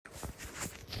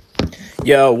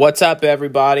Yo, what's up,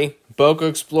 everybody? Bokeh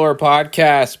Explorer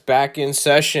podcast back in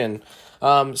session.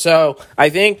 So I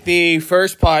think the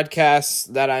first podcast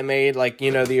that I made,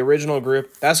 the original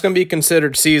group, that's going to be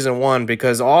considered season 1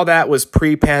 because all that was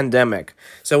pre-pandemic.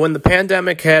 So when the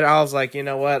pandemic hit, I was like, you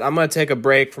know what? I'm going to take a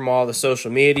break from all the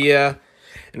social media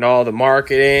and all the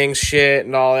marketing shit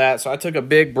and all that. So I took a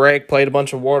big break, played a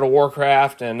bunch of World of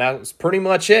Warcraft, and that was pretty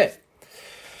much it.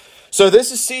 So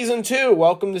this is season 2.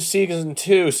 Welcome to season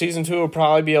 2. Season 2 will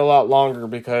probably be a lot longer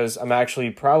because I'm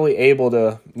actually probably able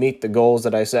to meet the goals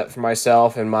that I set for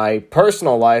myself, and my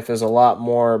personal life is a lot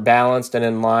more balanced and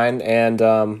in line. And,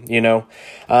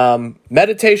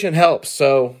 meditation helps.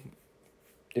 So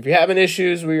if you're having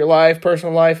issues with your life,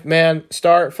 personal life, man,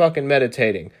 start fucking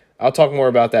meditating. I'll talk more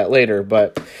about that later,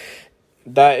 but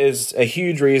that is a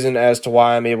huge reason as to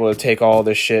why I'm able to take all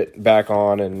this shit back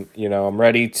on, and, I'm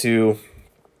ready to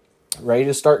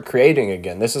start creating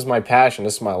again. This is my passion.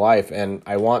 This is my life. And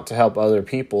I want to help other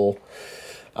people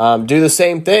do the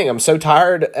same thing. I'm so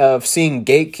tired of seeing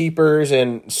gatekeepers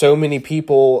and so many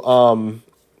people,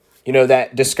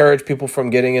 that discourage people from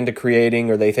getting into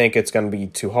creating, or they think it's going to be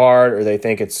too hard, or they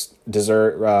think it's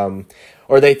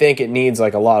or they think it needs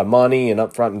like a lot of money and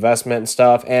upfront investment and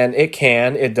stuff. And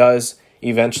it does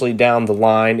eventually down the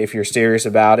line if you're serious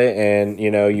about it and,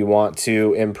 you want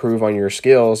to improve on your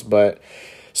skills. But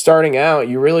starting out,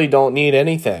 you really don't need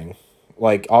anything.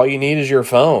 Like, all you need is your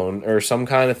phone or some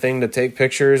kind of thing to take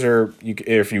pictures, or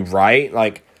if you write,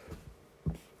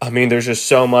 there's just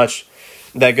so much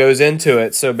that goes into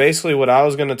it. So basically what I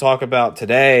was going to talk about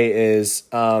today is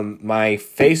my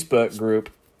Facebook group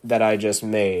that I just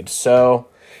made. So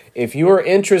if you are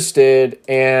interested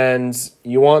and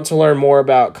you want to learn more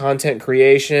about content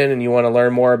creation and you want to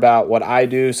learn more about what I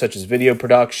do, such as video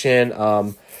production,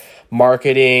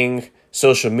 marketing,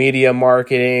 social media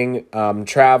marketing,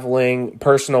 traveling,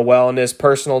 personal wellness,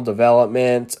 personal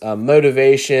development,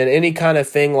 motivation, any kind of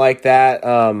thing like that,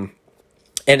 and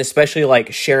especially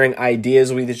like sharing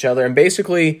ideas with each other and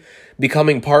basically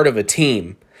becoming part of a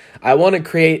team. I want to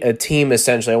create a team,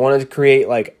 essentially. I wanted to create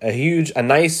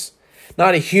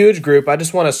not a huge group. I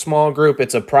just want a small group.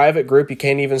 It's a private group. You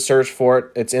can't even search for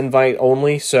it. It's invite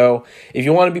only. So if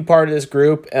you want to be part of this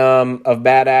group of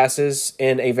badasses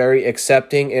in a very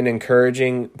accepting and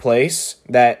encouraging place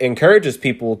that encourages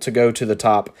people to go to the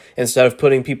top instead of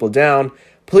putting people down,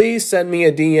 please send me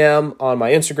a DM on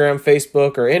my Instagram,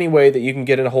 Facebook, or any way that you can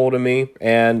get a hold of me.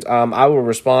 And I will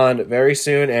respond very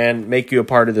soon and make you a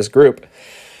part of this group.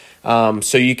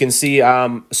 So you can see,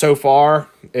 so far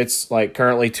it's like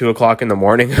currently 2:00 in the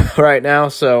morning right now.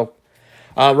 So,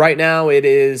 right now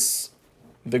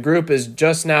the group is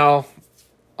just now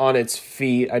on its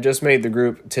feet. I just made the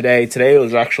group today. Today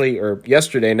was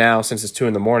yesterday now, since it's 2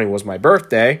 in the morning, was my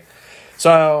birthday.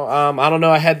 So, I don't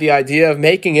know. I had the idea of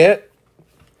making it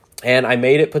and I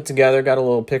made it, put together, got a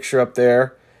little picture up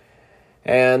there,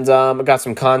 and, I got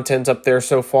some content up there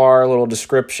so far, a little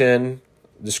description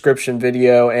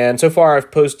video, and so far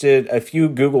I've posted a few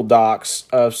Google Docs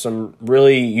of some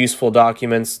really useful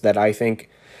documents that I think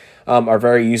are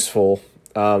very useful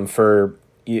for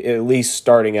at least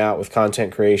starting out with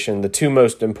content creation. The two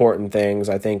most important things,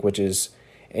 I think, which is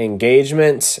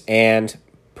engagement and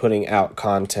putting out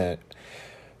content.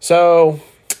 So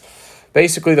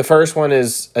basically the first one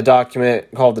is a document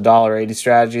called the $1.80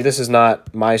 strategy. This is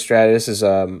not my strategy. This is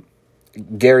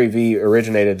Gary Vee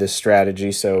originated this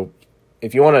strategy. So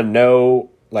if you want to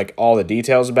know all the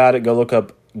details about it, go look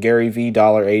up Gary Vee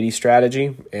 $1.80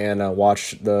 strategy and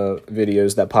watch the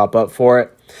videos that pop up for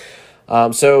it.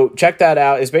 So check that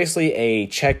out. It's basically a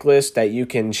checklist that you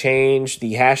can change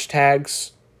the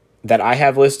hashtags that I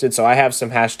have listed. So I have some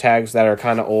hashtags that are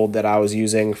kind of old that I was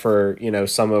using for,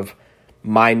 some of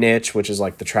my niche, which is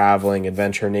like the traveling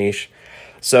adventure niche.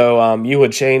 So you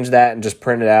would change that and just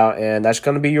print it out, and that's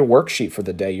going to be your worksheet for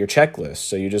the day, your checklist.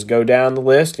 So you just go down the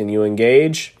list and you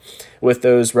engage with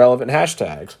those relevant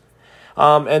hashtags.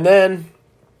 And then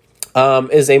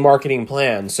is a marketing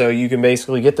plan. So you can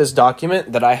basically get this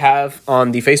document that I have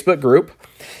on the Facebook group,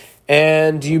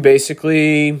 and you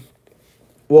basically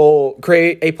will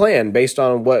create a plan based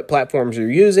on what platforms you're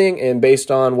using and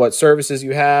based on what services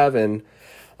you have. And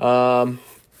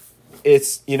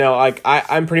it's,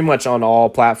 I'm pretty much on all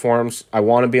platforms. I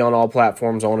want to be on all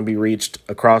platforms. I want to be reached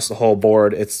across the whole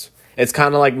board. It's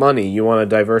kind of like money. You want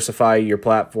to diversify your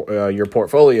platform, your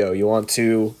portfolio. You want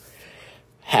to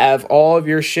have all of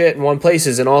your shit in one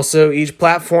places, and also each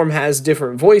platform has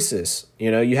different voices.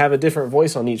 You have a different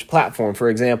voice on each platform. For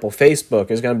example,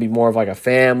 Facebook is going to be more of like a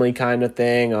family kind of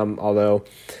thing. Although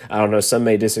I don't know, some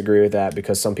may disagree with that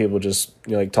because some people just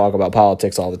talk about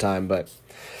politics all the time, but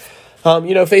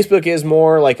Facebook is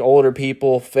more like older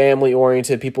people,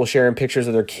 family-oriented, people sharing pictures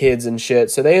of their kids and shit.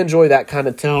 So they enjoy that kind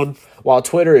of tone, while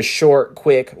Twitter is short,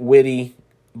 quick, witty,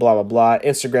 blah, blah, blah.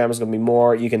 Instagram is going to be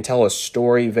more, you can tell a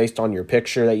story based on your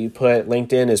picture that you put.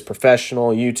 LinkedIn is professional,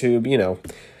 YouTube,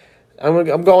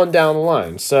 I'm going down the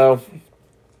line. So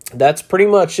that's pretty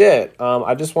much it.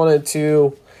 I just wanted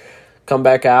to come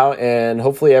back out, and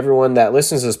hopefully everyone that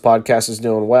listens to this podcast is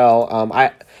doing well.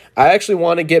 I actually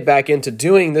want to get back into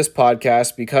doing this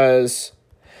podcast because,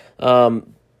 a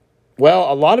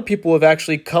lot of people have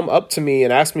actually come up to me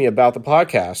and asked me about the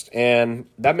podcast, and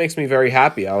that makes me very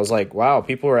happy. I was like, wow,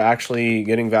 people are actually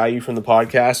getting value from the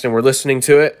podcast and we're listening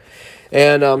to it.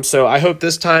 And so I hope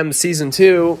this time, season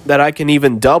 2, that I can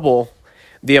even double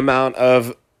the amount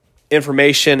of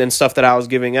information and stuff that I was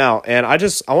giving out. And I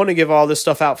want to give all this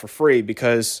stuff out for free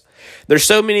because there's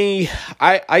so many,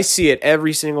 I see it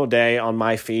every single day on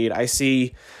my feed. I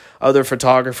see other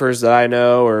photographers that I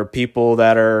know, or people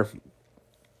that are,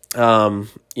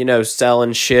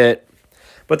 selling shit,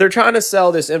 but they're trying to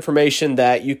sell this information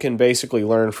that you can basically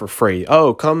learn for free.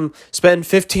 Oh, come spend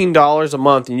 $15 a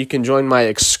month and you can join my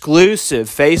exclusive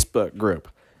Facebook group.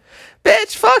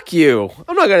 Bitch, fuck you.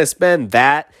 I'm not going to spend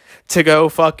that to go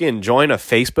fucking join a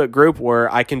Facebook group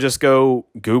where I can just go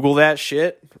Google that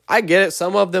shit. I get it.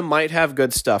 Some of them might have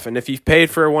good stuff. And if you've paid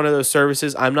for one of those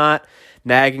services, I'm not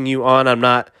nagging you on. I'm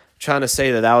not trying to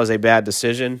say that was a bad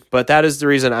decision. But that is the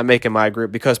reason I'm making my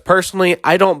group. Because personally,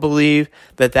 I don't believe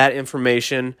that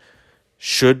information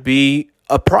should be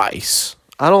a price.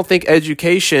 I don't think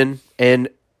education and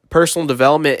personal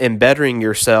development and bettering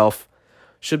yourself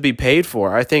should be paid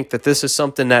for. I think that this is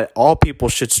something that all people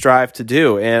should strive to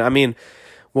do. And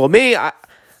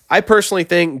I personally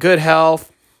think good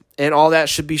health and all that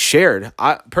should be shared.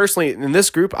 I personally, in this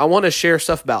group, I want to share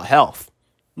stuff about health.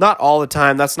 Not all the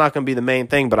time. That's not going to be the main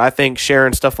thing, but I think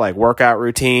sharing stuff like workout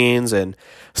routines and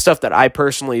stuff that I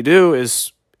personally do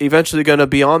is eventually going to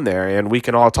be on there, and we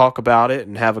can all talk about it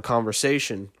and have a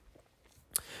conversation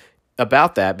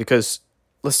about that, because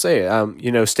let's say,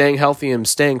 staying healthy and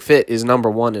staying fit is number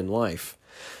one in life.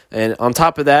 And on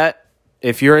top of that,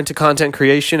 if you're into content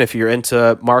creation, if you're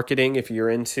into marketing, if you're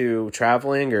into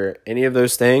traveling or any of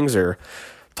those things, or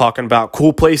talking about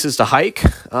cool places to hike,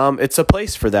 it's a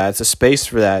place for that. It's a space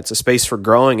for that. It's a space for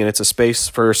growing, and it's a space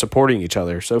for supporting each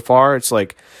other. So far, it's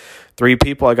like 3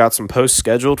 people. I got some posts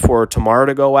scheduled for tomorrow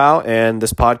to go out, and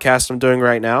this podcast I'm doing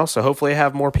right now. So hopefully I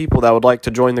have more people that would like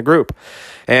to join the group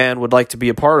and would like to be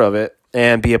a part of it.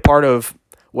 And be a part of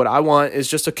what I want is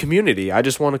just a community. I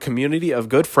just want a community of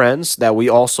good friends that we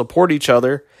all support each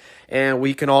other, and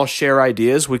we can all share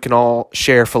ideas, we can all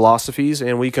share philosophies,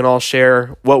 and we can all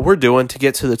share what we're doing to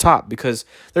get to the top, because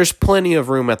there's plenty of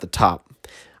room at the top.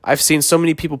 I've seen so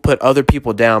many people put other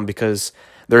people down because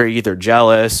they're either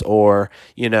jealous or,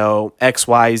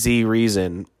 XYZ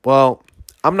reason. Well,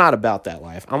 I'm not about that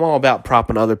life. I'm all about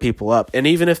propping other people up. And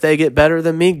even if they get better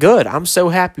than me, good. I'm so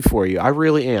happy for you. I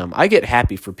really am. I get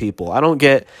happy for people. I don't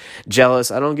get jealous.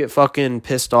 I don't get fucking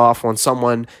pissed off when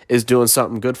someone is doing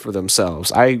something good for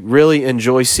themselves. I really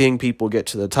enjoy seeing people get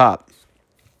to the top.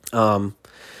 And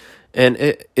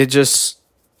that's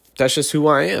just who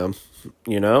I am,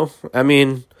 I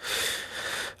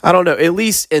don't know, at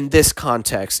least in this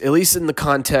context, at least in the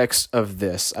context of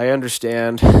this, I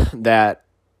understand that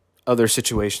other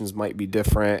situations might be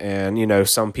different, and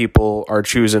some people are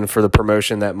choosing for the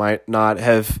promotion that might not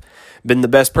have been the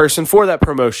best person for that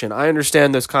promotion. I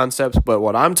understand those concepts, but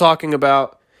what I'm talking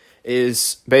about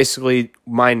is basically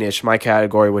my niche, my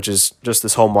category, which is just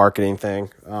this whole marketing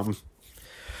thing.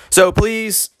 So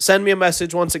please send me a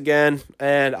message once again,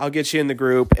 and I'll get you in the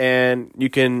group, and we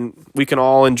can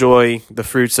all enjoy the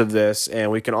fruits of this, and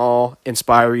we can all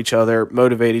inspire each other,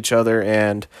 motivate each other,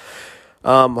 and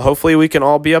hopefully we can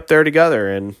all be up there together.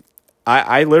 And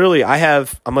I'm going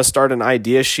to start an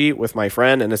idea sheet with my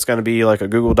friend, and it's going to be like a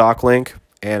Google Doc link,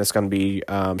 and it's going to be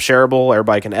shareable.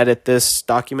 Everybody can edit this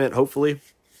document, hopefully,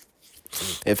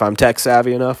 if I'm tech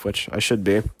savvy enough, which I should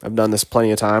be. I've done this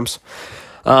plenty of times.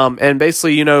 And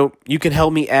basically, you can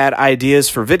help me add ideas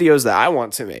for videos that I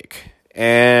want to make,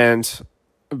 and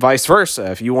vice versa.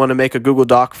 If you want to make a Google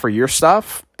Doc for your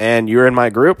stuff and you're in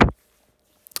my group,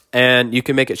 and you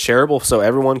can make it shareable so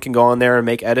everyone can go on there and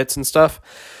make edits and stuff.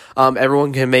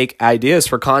 Everyone can make ideas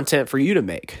for content for you to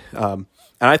make. And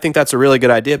I think that's a really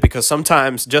good idea, because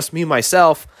sometimes just me,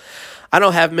 myself, I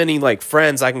don't have many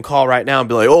friends I can call right now and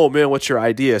be like, oh man, what's your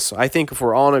idea? So I think if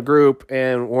we're all in a group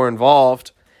and we're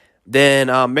involved,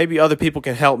 then maybe other people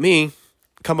can help me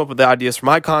come up with the ideas for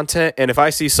my content. And if I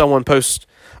see someone post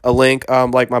a link,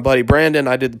 like my buddy Brandon,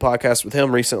 I did the podcast with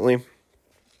him recently.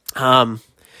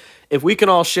 if we can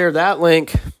all share that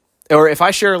link, or if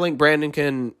I share a link, Brandon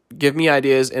can give me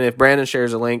ideas, and if Brandon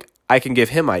shares a link, I can give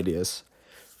him ideas.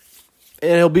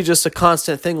 And it'll be just a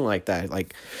constant thing like that.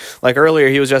 Like earlier,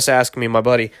 he was just asking me, my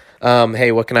buddy,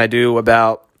 hey, what can I do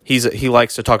about, he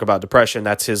likes to talk about depression.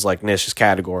 That's his like niche, his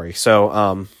category.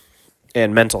 So,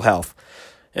 and mental health.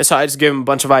 And so I just give him a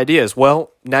bunch of ideas.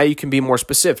 Well, now you can be more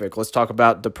specific. Let's talk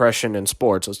about depression in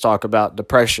sports. Let's talk about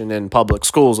depression in public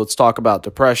schools. Let's talk about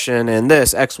depression in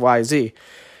this, X, Y, Z.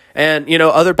 And,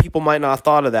 other people might not have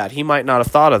thought of that. He might not have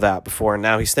thought of that before, and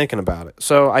now he's thinking about it.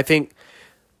 So I think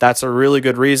that's a really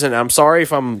good reason. I'm sorry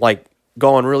if I'm like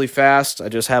going really fast. I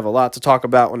just have a lot to talk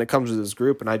about when it comes to this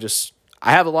group, and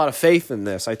I have a lot of faith in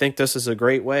this. I think this is a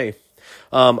great way.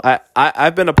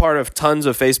 I've been a part of tons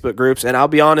of Facebook groups, and I'll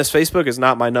be honest, Facebook is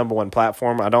not my number one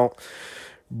platform. I don't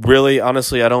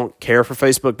care for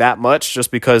Facebook that much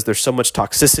just because there's so much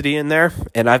toxicity in there.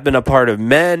 And I've been a part of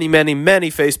many, many, many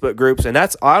Facebook groups, and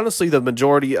that's honestly the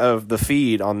majority of the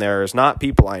feed on there is not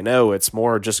people I know. It's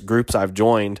more just groups I've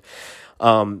joined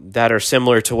that are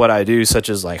similar to what I do, such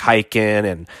as like hiking,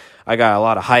 and I got a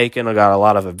lot of hiking, I got a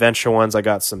lot of adventure ones, I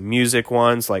got some music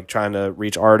ones, like trying to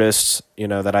reach artists,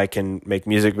 that I can make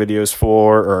music videos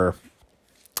for, or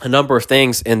a number of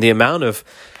things. And the amount of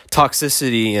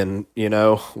toxicity and,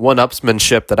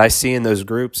 one-upsmanship that I see in those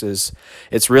groups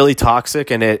it's really toxic,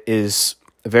 and it is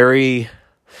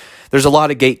there's a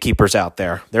lot of gatekeepers out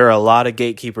there. There are a lot of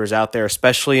gatekeepers out there,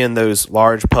 especially in those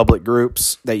large public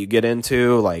groups that you get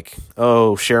into, like,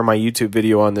 oh, share my YouTube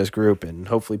video on this group and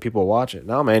hopefully people watch it.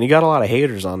 No, man, you got a lot of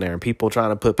haters on there and people trying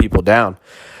to put people down.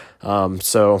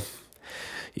 So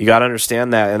you got to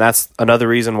understand that. And that's another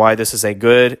reason why this is a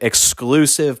good,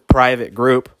 exclusive, private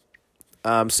group.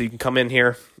 So you can come in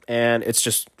here and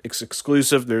it's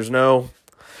exclusive. There's no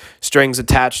strings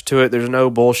attached to it. There's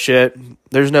no bullshit.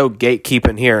 There's no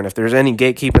gatekeeping here. And if there's any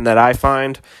gatekeeping that I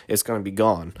find, it's going to be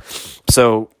gone.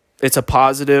 So it's a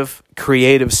positive,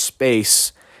 creative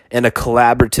space in a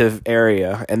collaborative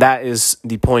area. And that is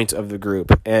the point of the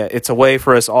group. It's a way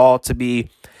for us all to be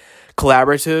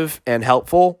collaborative and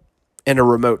helpful in a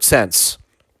remote sense.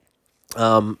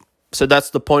 So that's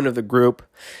the point of the group,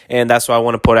 and that's what I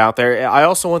want to put out there. I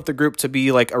also want the group to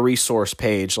be like a resource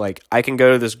page. Like I can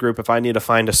go to this group if I need to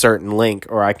find a certain link,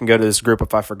 or I can go to this group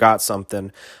if I forgot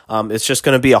something. It's just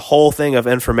going to be a whole thing of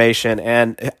information,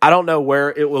 and I don't know where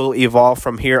it will evolve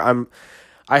from here.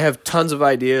 I have tons of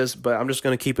ideas, but I'm just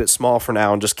going to keep it small for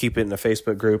now and just keep it in a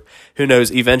Facebook group. Who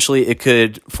knows? Eventually, it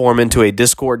could form into a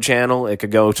Discord channel. It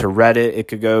could go to Reddit. It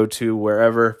could go to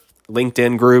wherever.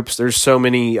 LinkedIn groups. There's so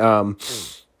many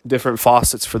different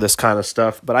faucets for this kind of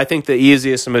stuff. But I think the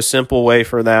easiest and most simple way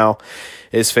for now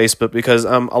is Facebook, because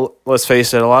let's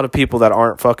face it, a lot of people that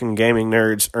aren't fucking gaming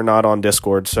nerds are not on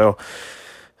Discord. So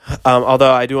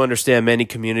although I do understand many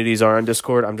communities are on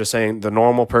Discord, I'm just saying the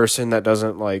normal person that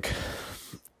doesn't like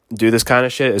do this kind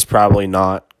of shit is probably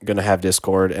not going to have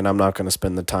Discord, and I'm not going to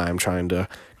spend the time trying to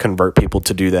convert people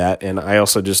to do that. And I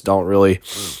also just don't really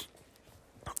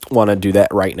want to do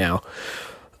that right now.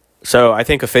 So I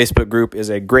think a Facebook group is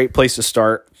a great place to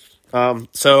start.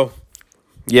 So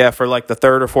yeah, for like the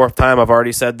third or fourth time, I've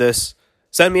already said this.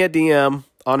 Send me a DM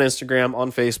on Instagram,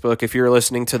 on Facebook, if you're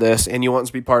listening to this and you want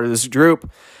to be part of this group,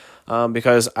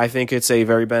 because I think it's a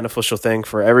very beneficial thing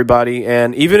for everybody.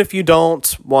 And even if you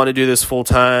don't want to do this full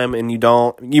time and you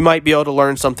might be able to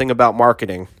learn something about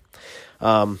marketing.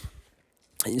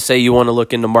 Say you want to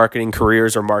look into marketing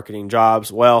careers or marketing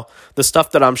jobs. Well, the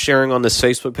stuff that I'm sharing on this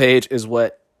Facebook page is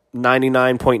what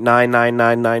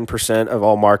 99.9999% of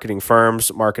all marketing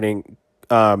firms, marketing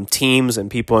teams,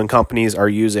 and people and companies are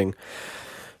using.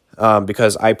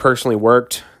 Because I personally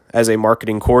worked as a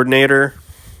marketing coordinator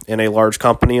in a large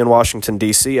company in Washington,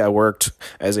 D.C. I worked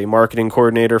as a marketing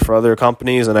coordinator for other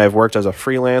companies, and I've worked as a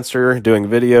freelancer doing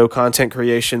video, content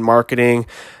creation, marketing,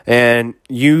 and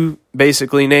you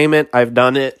basically name it. I've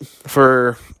done it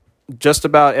for just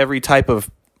about every type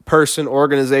of person,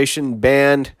 organization,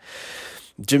 band,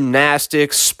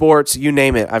 gymnastics, sports, you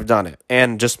name it, I've done it.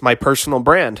 And just my personal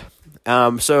brand.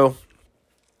 So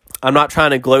I'm not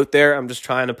trying to gloat there. I'm just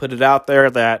trying to put it out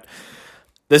there that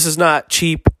this is not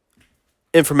cheap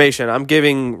information. I'm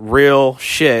giving real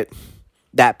shit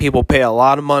that people pay a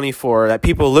lot of money for, that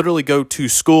people literally go to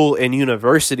school and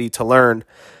university to learn.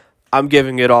 I'm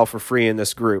giving it all for free in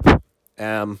this group.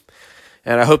 And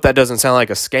I hope that doesn't sound like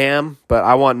a scam, but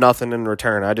I want nothing in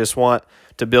return. I just want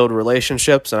to build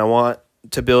relationships, and I want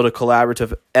to build a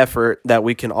collaborative effort that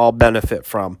we can all benefit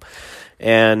from,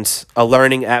 and a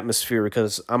learning atmosphere,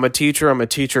 because I'm a teacher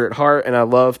at heart, and I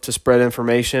love to spread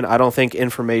information. I don't think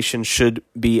information should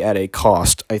be at a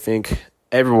cost. I think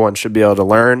everyone should be able to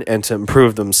learn and to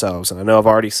improve themselves. And I know I've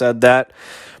already said that,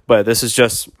 but this is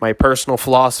just my personal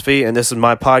philosophy, and this is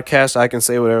my podcast. I can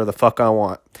say whatever the fuck I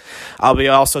want. I'll be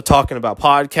also talking about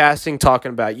podcasting,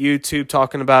 talking about YouTube,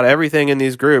 talking about everything in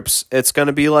these groups. This group's going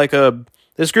to be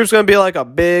like a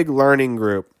big learning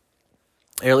group.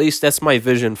 At least that's my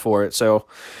vision for it. So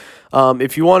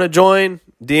if you want to join,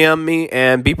 DM me,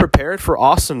 and be prepared for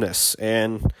awesomeness.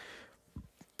 And,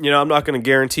 I'm not going to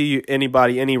guarantee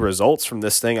anybody any results from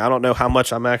this thing. I don't know how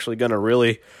much I'm actually going to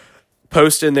really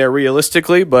post in there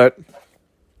realistically, but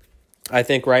I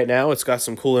think right now it's got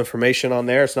some cool information on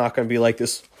there. It's not going to be like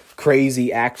this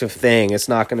crazy active thing. It's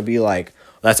not going to be like,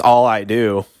 that's all I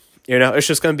do. It's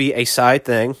just going to be a side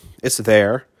thing. It's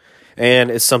there, and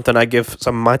it's something I give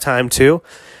some of my time to,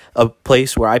 a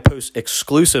place where I post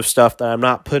exclusive stuff that I'm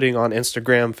not putting on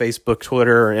Instagram, Facebook,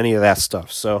 Twitter, or any of that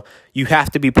stuff. So you have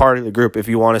to be part of the group if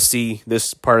you want to see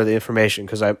this part of the information,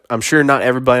 because I'm sure not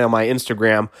everybody on my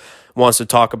Instagram wants to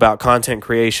talk about content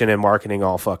creation and marketing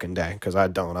all fucking day, because I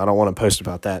don't want to post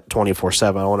about that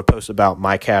 24/7. I want to post about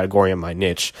my category and my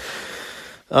niche.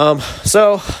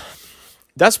 So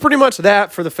that's pretty much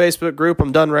that for the Facebook group.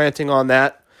 I'm done ranting on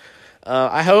that.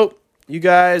 I hope you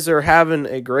guys are having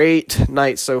a great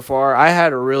night so far. I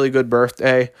had a really good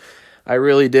birthday. I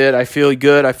really did. I feel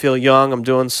good. I feel young. I'm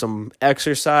doing some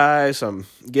exercise. I'm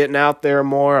getting out there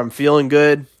more. I'm feeling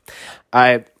good.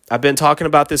 I've been talking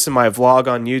about this in my vlog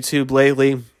on YouTube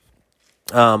lately.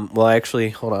 Well, actually,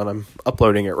 hold on. I'm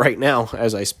uploading it right now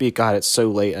as I speak. God, it's so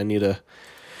late. I need to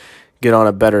get on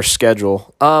a better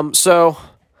schedule. So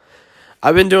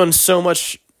I've been doing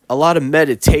a lot of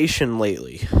meditation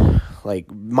lately,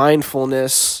 like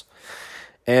mindfulness,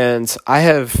 and I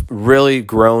have really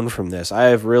grown from this. I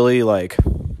have really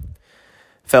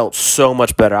felt so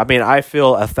much better. I mean, I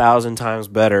feel 1,000 times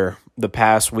better the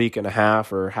past week and a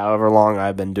half or however long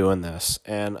I've been doing this.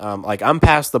 And I'm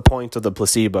past the point of the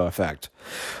placebo effect.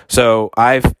 So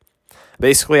I'll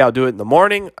do it in the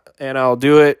morning, and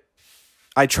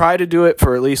I try to do it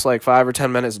for at least 5 or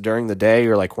 10 minutes during the day,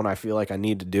 or when I feel like I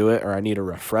need to do it or I need a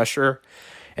refresher.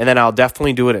 And then I'll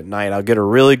definitely do it at night. I'll get a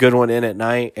really good one in at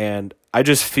night, and I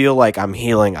just feel like I'm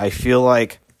healing. I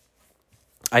feel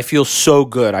so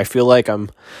good. I feel like I'm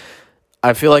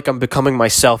becoming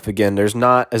myself again. There's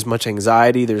not as much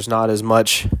anxiety. There's not as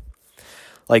much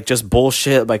just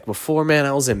bullshit. Before, man,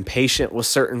 I was impatient with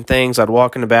certain things. I'd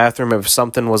walk in the bathroom. If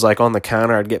something was on the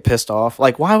counter, I'd get pissed off.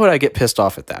 Why would I get pissed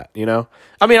off at that?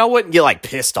 I mean, I wouldn't get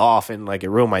pissed off and it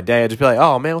ruined my day. I'd just be like,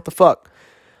 oh man, what the fuck?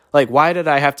 Why did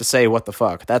I have to say what the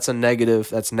fuck? That's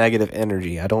negative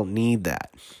energy. I don't need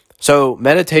that. So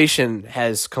meditation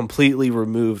has completely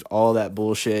removed all that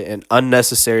bullshit and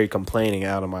unnecessary complaining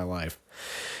out of my life.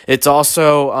 It's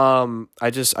also, I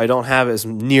don't have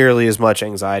nearly as much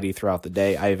anxiety throughout the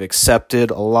day. I've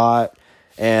accepted a lot,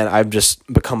 and I've just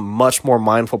become a much more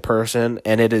mindful person,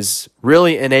 and it has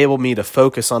really enabled me to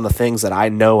focus on the things that I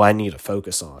know I need to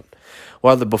focus on.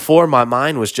 While before, my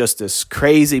mind was just this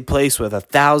crazy place with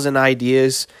 1,000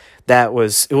 ideas. It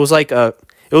was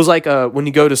like when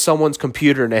you go to someone's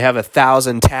computer and they have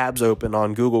 1,000 tabs open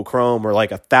on Google Chrome, or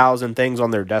 1,000 things on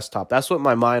their desktop. That's what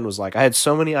my mind was like. I had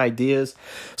so many ideas,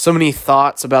 so many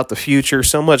thoughts about the future,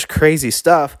 so much crazy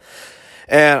stuff,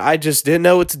 and I just didn't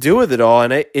know what to do with it all,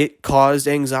 and it caused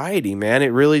anxiety, man. It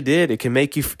really did. It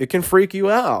can freak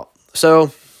you out.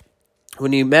 So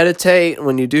when you meditate,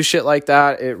 when you do shit like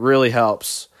that, it really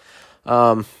helps.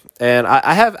 And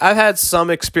I've had some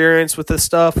experience with this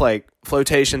stuff, like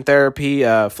flotation therapy,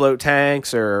 float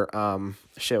tanks, or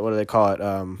what do they call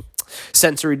it?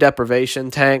 Sensory deprivation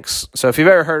tanks. So if you've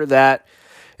ever heard of that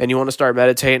and you want to start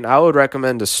meditating, I would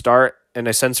recommend to start in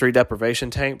a sensory deprivation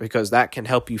tank, because that can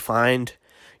help you find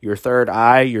your third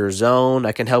eye, your zone.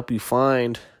 That can help you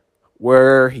find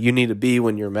where you need to be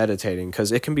when you're meditating,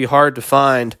 because it can be hard to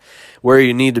find where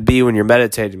you need to be when you're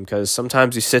meditating, because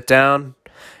sometimes you sit down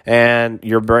and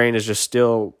your brain is just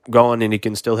still going and you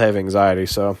can still have anxiety.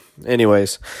 So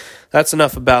anyways, that's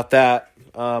enough about that.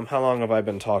 How long have I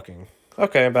been talking?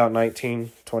 Okay, about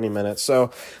 19, 20 minutes.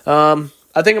 So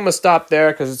I think I'm going to stop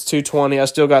there because it's 2:20. I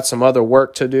still got some other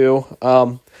work to do.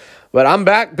 But I'm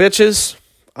back, bitches.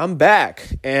 I'm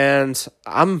back, and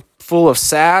I'm full of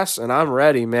sass, and I'm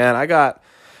ready, man.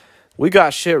 We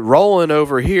got shit rolling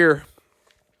over here.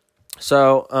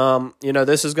 So,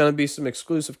 this is going to be some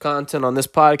exclusive content on this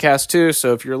podcast too.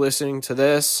 So if you're listening to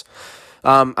this,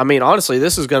 honestly,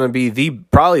 this is going to be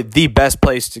probably the best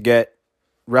place to get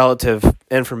relative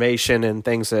information and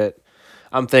things that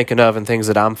I'm thinking of and things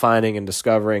that I'm finding and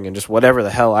discovering and just whatever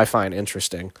the hell I find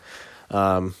interesting.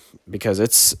 Because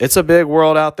it's a big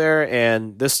world out there,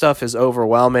 and this stuff is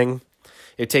overwhelming.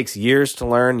 it takes years to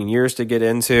learn and years to get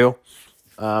into.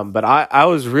 But I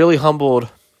was really humbled.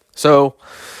 So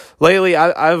lately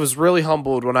I was really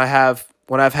humbled when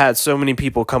I've had so many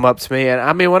people come up to me. And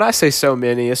I mean, when I say so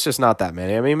many, it's just not that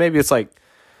many. I mean, maybe it's like,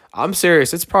 I'm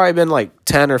serious. It's probably been like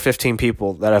 10 or 15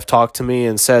 people that have talked to me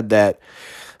and said that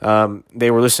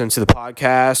they were listening to the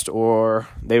podcast, or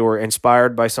they were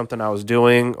inspired by something I was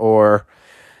doing, or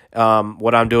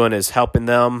what I'm doing is helping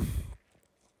them.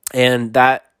 And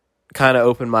that kind of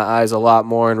opened my eyes a lot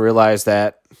more and realized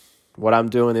that what I'm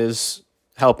doing is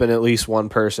helping at least one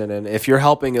person. And if you're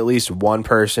helping at least one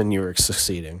person, you're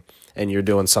succeeding and you're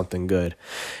doing something good.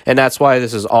 And that's why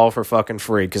this is all for fucking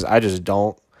free, because I just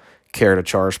don't care to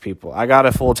charge people. I got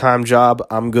a full-time job.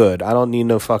 I'm good. I don't need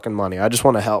no fucking money. I just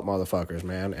want to help motherfuckers,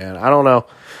 man. And I don't know.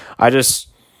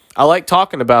 I like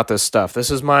talking about this stuff. This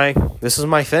is my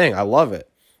thing. I love it.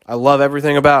 I love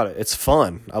everything about it. It's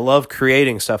fun. I love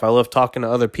creating stuff. I love talking to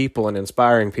other people and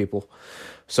inspiring people.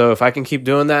 So if I can keep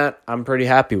doing that, I'm pretty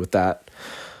happy with that.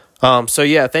 So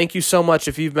yeah, thank you so much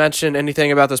if you've mentioned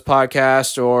anything about this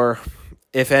podcast, or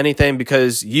if anything,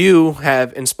 because you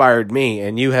have inspired me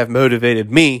and you have motivated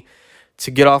me to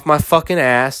get off my fucking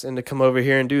ass and to come over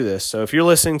here and do this. So if you're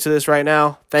listening to this right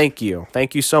now, thank you.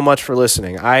 Thank you so much for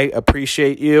listening. I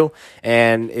appreciate you.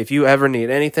 And if you ever need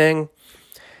anything,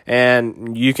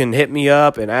 and you can hit me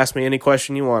up and ask me any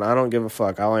question you want. I don't give a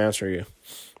fuck. I'll answer you.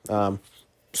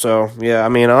 So yeah, I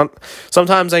mean,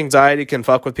 sometimes anxiety can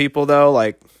fuck with people though,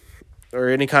 like, or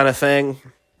any kind of thing.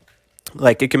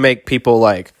 Like, it can make people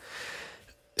like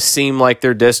seem like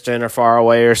they're distant or far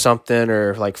away or something,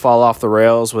 or like fall off the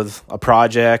rails with a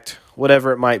project,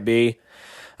 whatever it might be.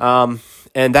 And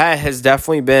that has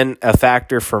definitely been a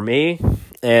factor for me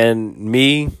and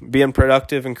me being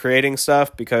productive and creating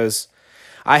stuff, because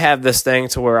I have this thing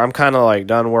to where I'm kind of like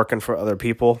done working for other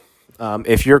people.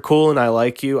 If you're cool and I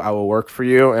like you, I will work for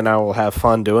you and I will have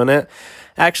fun doing it.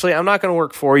 Actually, I'm not going to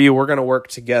work for you. We're going to work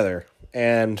together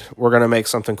and we're going to make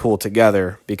something cool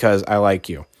together because I like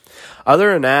you.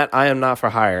 Other than that, I am not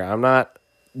for hire. I'm not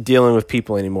dealing with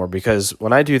people anymore, because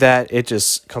when I do that, it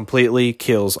just completely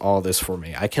kills all this for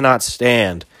me. I cannot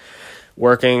stand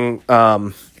working,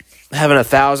 having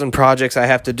 1,000 projects I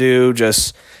have to do,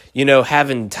 just,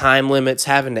 having time limits,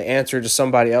 having to answer to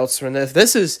somebody else from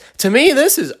this. To me,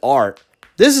 this is art.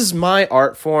 This is my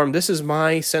art form. This is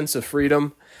my sense of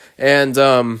freedom. And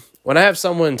when I have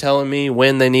someone telling me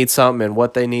when they need something and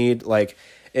what they need, like,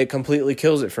 it completely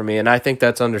kills it for me. And I think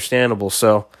that's understandable.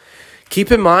 So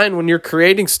keep in mind when you're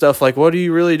creating stuff, like, what are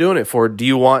you really doing it for? Do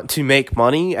you want to make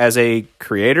money as a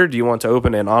creator? Do you want to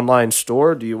open an online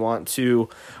store?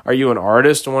 Are you an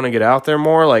artist and want to get out there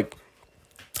more? Like,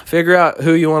 figure out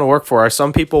who you want to work for.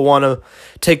 Some people want to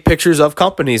take pictures of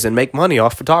companies and make money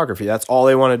off photography. That's all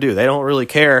they want to do. They don't really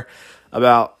care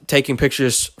about taking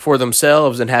pictures for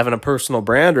themselves and having a personal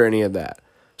brand or any of that.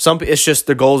 It's just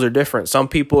the goals are different. Some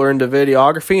people are into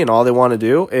videography and all they want to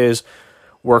do is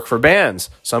work for bands.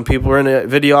 Some people are into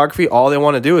videography. All they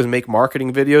want to do is make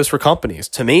marketing videos for companies.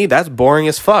 To me, that's boring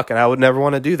as fuck, and I would never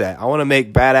want to do that. I want to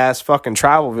make badass fucking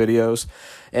travel videos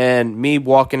and me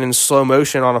walking in slow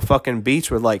motion on a fucking beach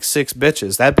with like 6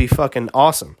 bitches. That'd be fucking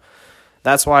awesome.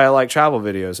 That's why I like travel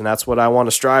videos, and that's what I want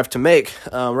to strive to make.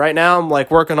 Right now, I'm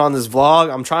like working on this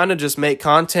vlog. I'm trying to just make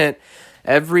content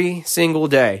every single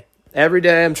day. Every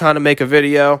day I'm trying to make a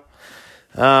video.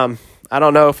 I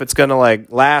don't know if it's going to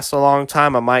like last a long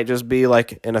time. I might just be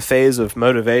like in a phase of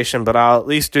motivation, but I'll at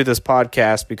least do this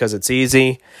podcast because it's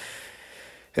easy.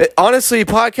 Honestly,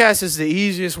 podcast is the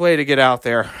easiest way to get out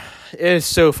there. It is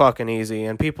so fucking easy,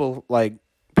 and people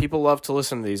love to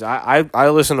listen to these. I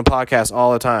listen to podcasts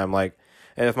all the time. Like,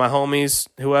 and if my homies,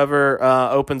 whoever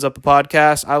opens up a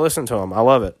podcast, I listen to them. I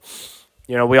love it.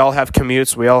 We all have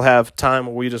commutes. We all have time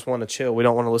where we just want to chill. We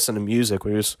don't want to listen to music.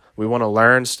 We want to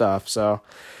learn stuff. So,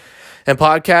 and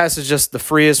podcast is just the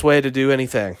freest way to do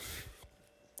anything.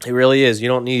 It really is. You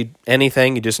don't need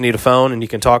anything. You just need a phone and you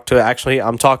can talk to it. Actually,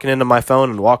 I'm talking into my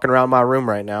phone and walking around my room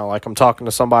right now like I'm talking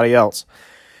to somebody else.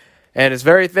 And it's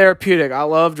very therapeutic. I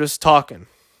love just talking.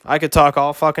 I could talk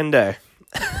all fucking day.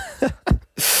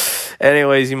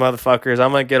 Anyways, you motherfuckers,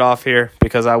 I'm going to get off here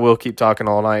because I will keep talking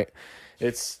all night.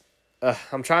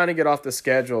 I'm trying to get off the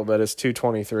schedule, but it's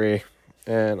 2:23,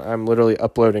 and I'm literally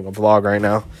uploading a vlog right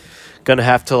now. Gonna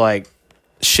have to like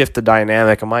shift the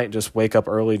dynamic. I might just wake up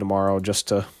early tomorrow just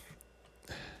to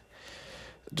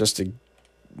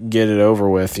get it over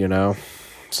with,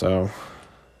 So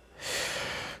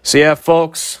yeah,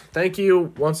 folks, thank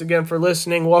you once again for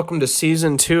listening. Welcome to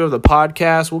season 2 of the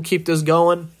podcast. We'll keep this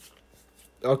going.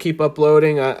 I'll keep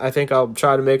uploading. I think I'll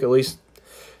try to make at least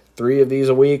 3 of these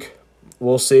a week.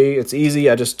 we'll see. It's easy.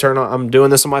 I'm doing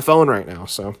this on my phone right now.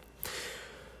 So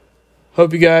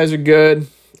hope you guys are good.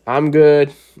 I'm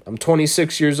good. I'm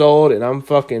 26 years old, and I'm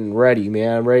fucking ready,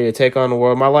 man. I'm ready to take on the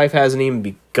world. My life hasn't even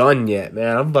begun yet,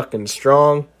 man. I'm fucking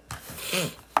strong.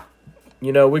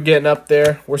 You know, we're getting up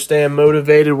there. We're staying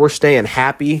motivated. We're staying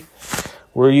happy.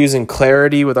 We're using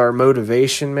clarity with our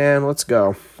motivation, man. Let's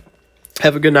go.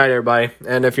 Have a good night, everybody.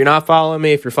 And if you're not following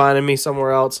me, if you're finding me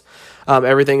somewhere else,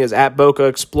 everything is at Bokeh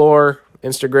Explorer,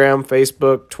 Instagram,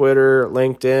 Facebook, Twitter,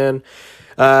 LinkedIn.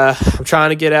 I'm trying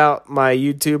to get out my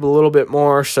YouTube a little bit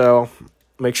more, so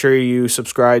make sure you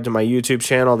subscribe to my YouTube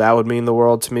channel. That would mean the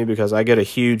world to me because I get a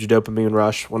huge dopamine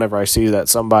rush whenever I see that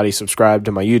somebody subscribed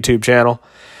to my YouTube channel.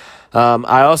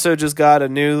 I also just got a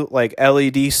new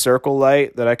LED circle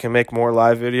light that I can make more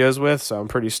live videos with, so I'm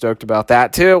pretty stoked about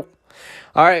that too.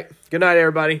 All right, good night,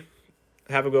 everybody.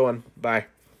 Have a good one. Bye.